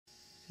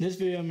In this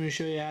video I'm going to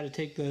show you how to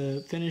take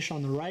the finish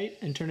on the right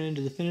and turn it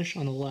into the finish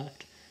on the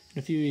left in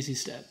a few easy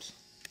steps.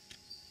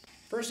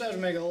 First I have to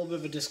make a little bit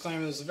of a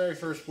disclaimer. This is the very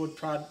first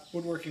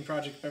woodworking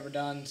project I've ever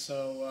done,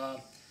 so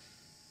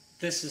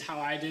this is how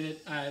I did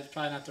it. It's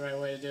probably not the right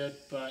way to do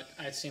it, but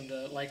I seem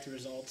to like the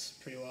results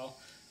pretty well.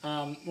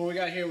 What we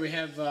got here, we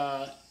have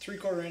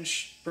 3/4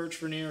 inch birch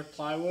veneer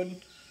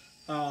plywood.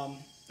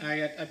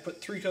 I put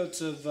 3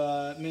 coats of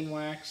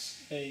Minwax,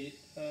 a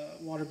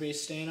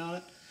water-based stain on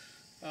it.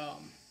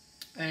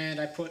 And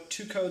I put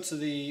 2 coats of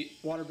the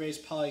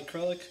water-based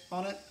polycrylic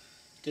on it.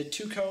 Did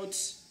 2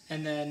 coats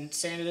and then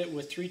sanded it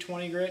with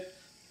 320 grit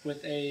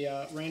with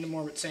a random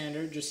orbit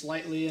sander, just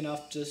lightly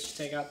enough just to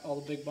take out all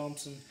the big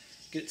bumps and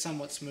get it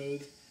somewhat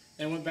smooth.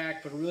 Then went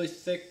back, put a really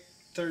thick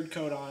 3rd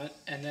coat on it,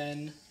 and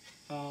then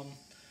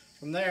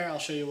from there I'll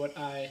show you what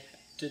I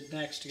did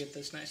next to get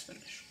this nice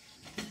finish.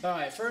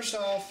 Alright, first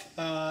off,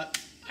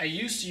 I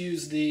used to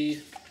use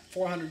the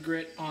 400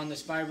 grit on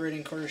this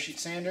vibrating quarter sheet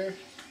sander,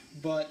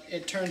 but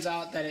it turns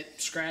out that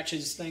it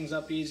scratches things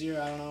up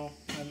easier. I don't know,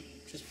 I'm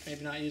just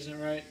maybe not using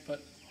it right,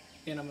 but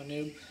again, I'm a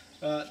noob.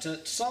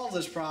 To solve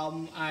this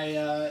problem,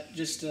 I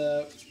just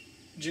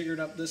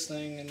jiggered up this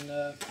thing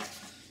and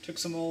took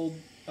some old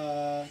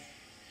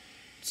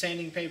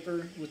sanding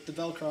paper with the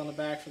Velcro on the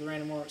back for the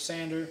random orbit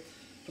sander,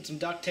 put some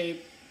duct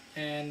tape,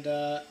 and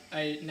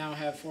I now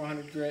have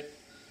 400 grit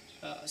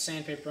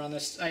sandpaper on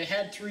this. I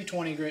had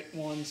 320 grit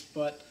ones,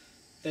 but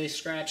they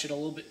scratch it a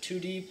little bit too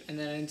deep and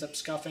then it ends up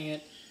scuffing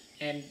it,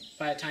 and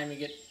by the time you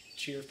get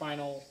to your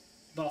final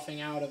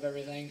buffing out of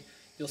everything,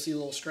 you'll see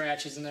little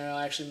scratches in there. It'll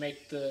actually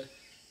make the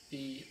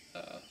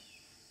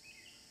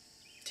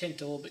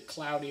tint a little bit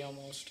cloudy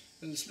almost.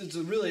 It's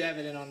really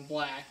evident on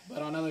black,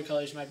 but on other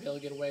colors you might be able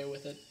to get away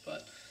with it.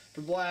 But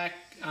for black,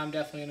 I'm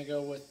definitely going to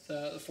go with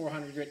the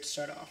 400 grit to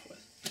start off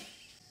with.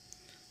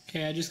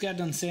 Okay, I just got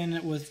done sanding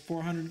it with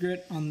 400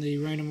 grit on the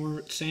random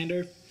orbit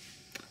sander,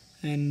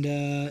 and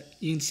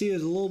you can see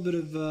there's a little bit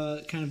of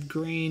kind of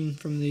grain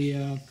from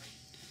the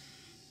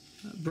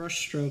brush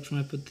strokes when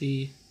I put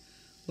the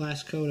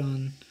last coat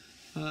on.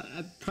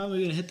 I'm probably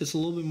going to hit this a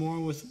little bit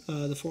more with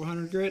the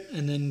 400 grit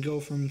and then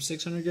go from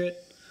 600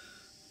 grit.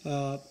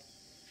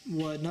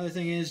 Another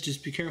thing is,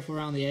 just be careful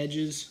around the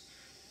edges.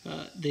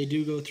 They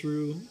do go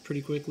through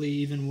pretty quickly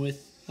even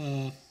with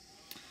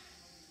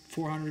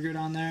 400 grit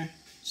on there.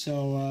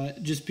 So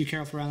just be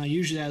careful around that.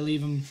 Usually I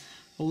leave them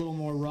a little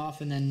more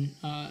rough and then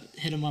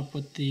hit them up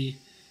with the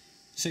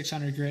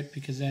 600 grit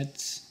because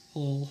that's a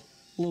little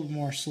bit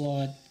more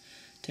slow at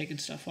taking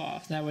stuff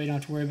off. That way you don't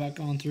have to worry about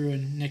going through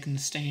and nicking the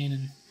stain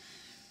and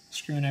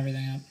screwing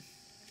everything up.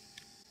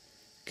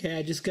 Okay,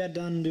 I just got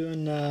done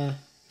doing the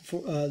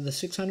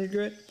 600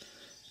 grit,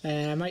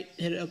 and I might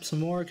hit it up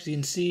some more because you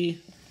can see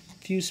a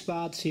few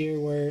spots here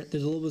where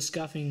there's a little bit of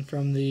scuffing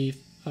from the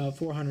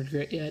 400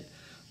 grit yet.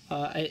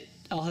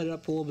 I'll hit it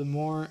up a little bit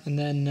more, and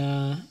then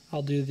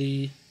I'll do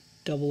the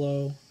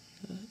 00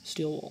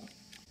 steel wool.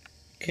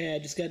 Okay, I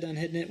just got done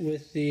hitting it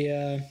with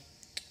the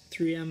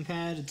 3M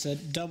pad. It's a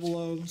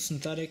 00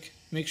 synthetic.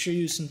 Make sure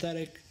you use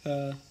synthetic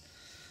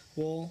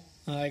wool.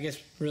 I guess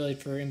really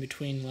for in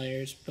between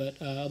layers,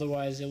 but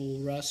otherwise it will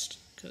rust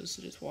because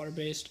it is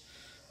water-based.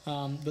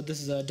 But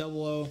this is a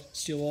 00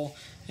 steel wool,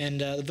 and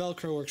the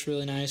Velcro works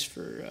really nice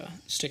for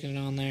sticking it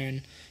on there.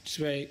 And just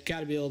got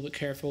to be a little bit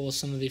careful with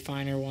some of the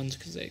finer ones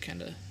because they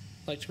kind of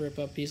like to rip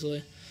up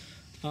easily.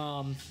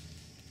 And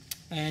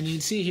you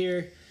can see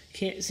here,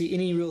 can't see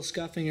any real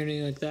scuffing or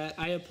anything like that.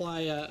 I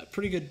apply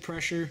pretty good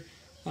pressure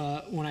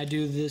when I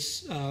do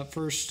this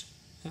first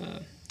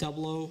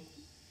 00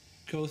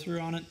 go through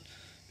on it,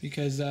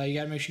 because you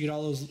got to make sure you get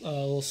all those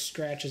little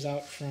scratches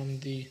out from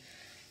the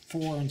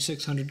 400 and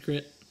 600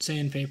 grit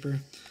sandpaper.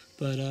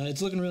 But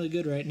it's looking really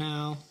good right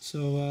now,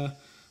 so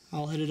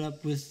I'll hit it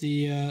up with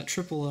the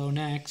 000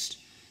 next.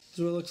 This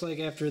is what it looks like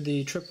after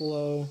the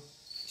 000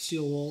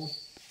 steel wool.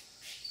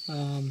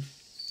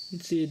 You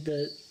can see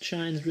the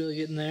shine's really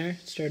getting there.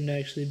 It's starting to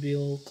actually be a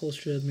little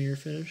closer to the mirror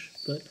finish.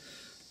 But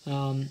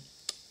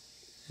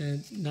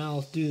and now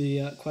I'll do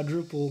the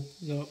quadruple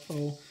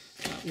 00.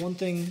 One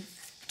thing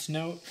to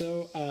note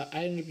though,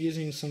 I ended up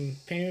using some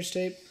painter's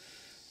tape.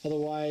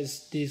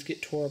 Otherwise these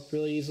get tore up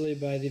really easily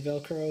by the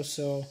Velcro,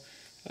 so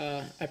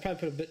I probably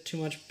put a bit too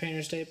much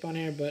painter's tape on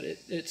here, but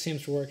it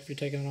seems to work if you're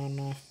taking it on and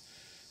off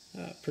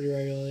pretty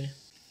regularly.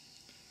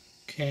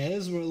 Okay,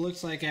 this is what it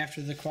looks like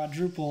after the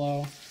quadruple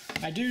O.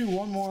 I do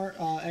one more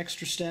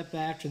extra step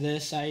after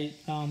this. I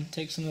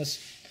take some of this,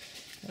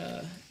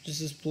 just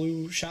this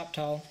blue shop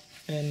towel,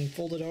 and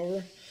fold it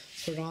over,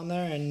 put it on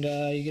there, and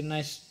you get a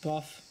nice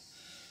buff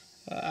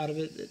out of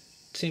it. It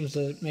seems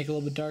to make it a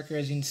little bit darker,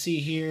 as you can see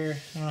here.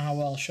 I don't know how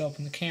well it'll show up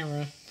in the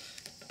camera,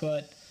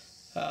 but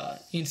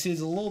you can see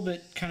there's a little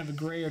bit kind of a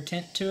grayer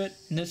tint to it,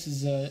 and this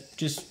is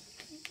just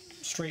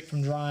straight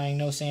from drying,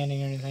 no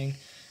sanding or anything.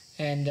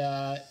 And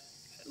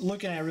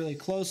looking at it really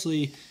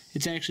closely,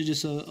 it's actually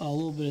just a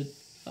little bit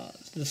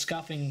of the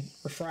scuffing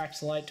refracts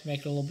the light to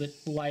make it a little bit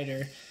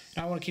lighter.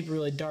 And I want to keep it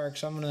really dark,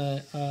 so I'm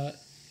going to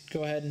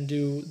go ahead and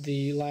do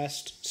the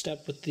last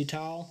step with the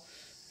towel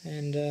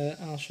and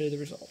I'll show you the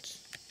results.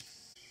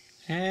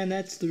 And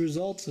that's the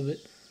results of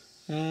it.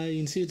 You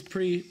can see it's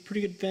pretty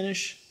good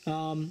finish.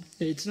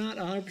 It's not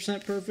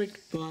 100% perfect,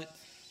 but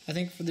I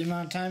think for the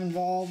amount of time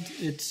involved,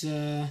 it's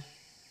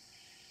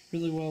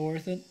really well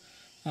worth it.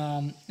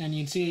 And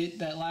you can see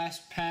that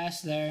last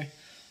pass there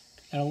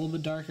got a little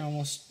bit darker,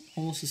 almost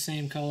the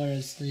same color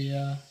as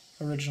the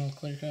original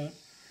clear coat.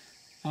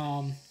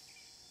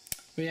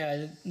 But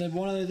yeah, the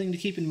one other thing to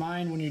keep in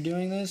mind when you're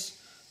doing this,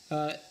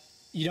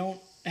 you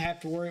don't have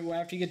to worry,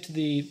 after you get to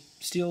the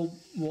steel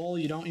wool,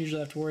 you don't usually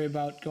have to worry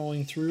about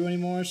going through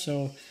anymore,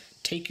 so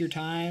take your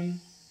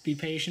time, be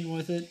patient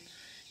with it,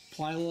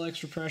 apply a little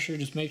extra pressure,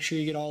 just make sure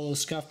you get all those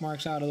scuff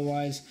marks out,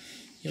 otherwise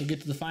you'll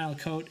get to the final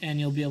coat and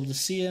you'll be able to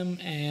see them,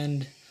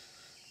 and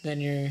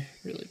then you're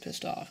really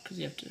pissed off because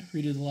you have to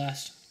redo the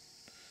last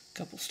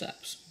couple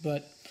steps.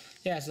 But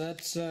yeah,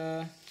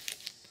 so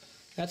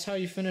that's how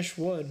you finish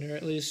wood, or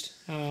at least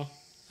how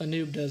a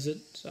noob does it.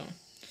 So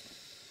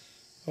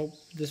hope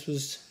this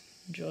was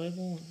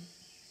enjoyable and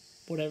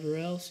whatever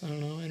else, I don't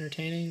know,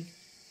 entertaining,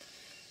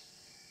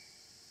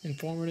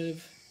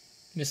 informative,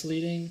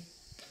 misleading,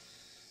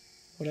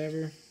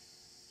 whatever.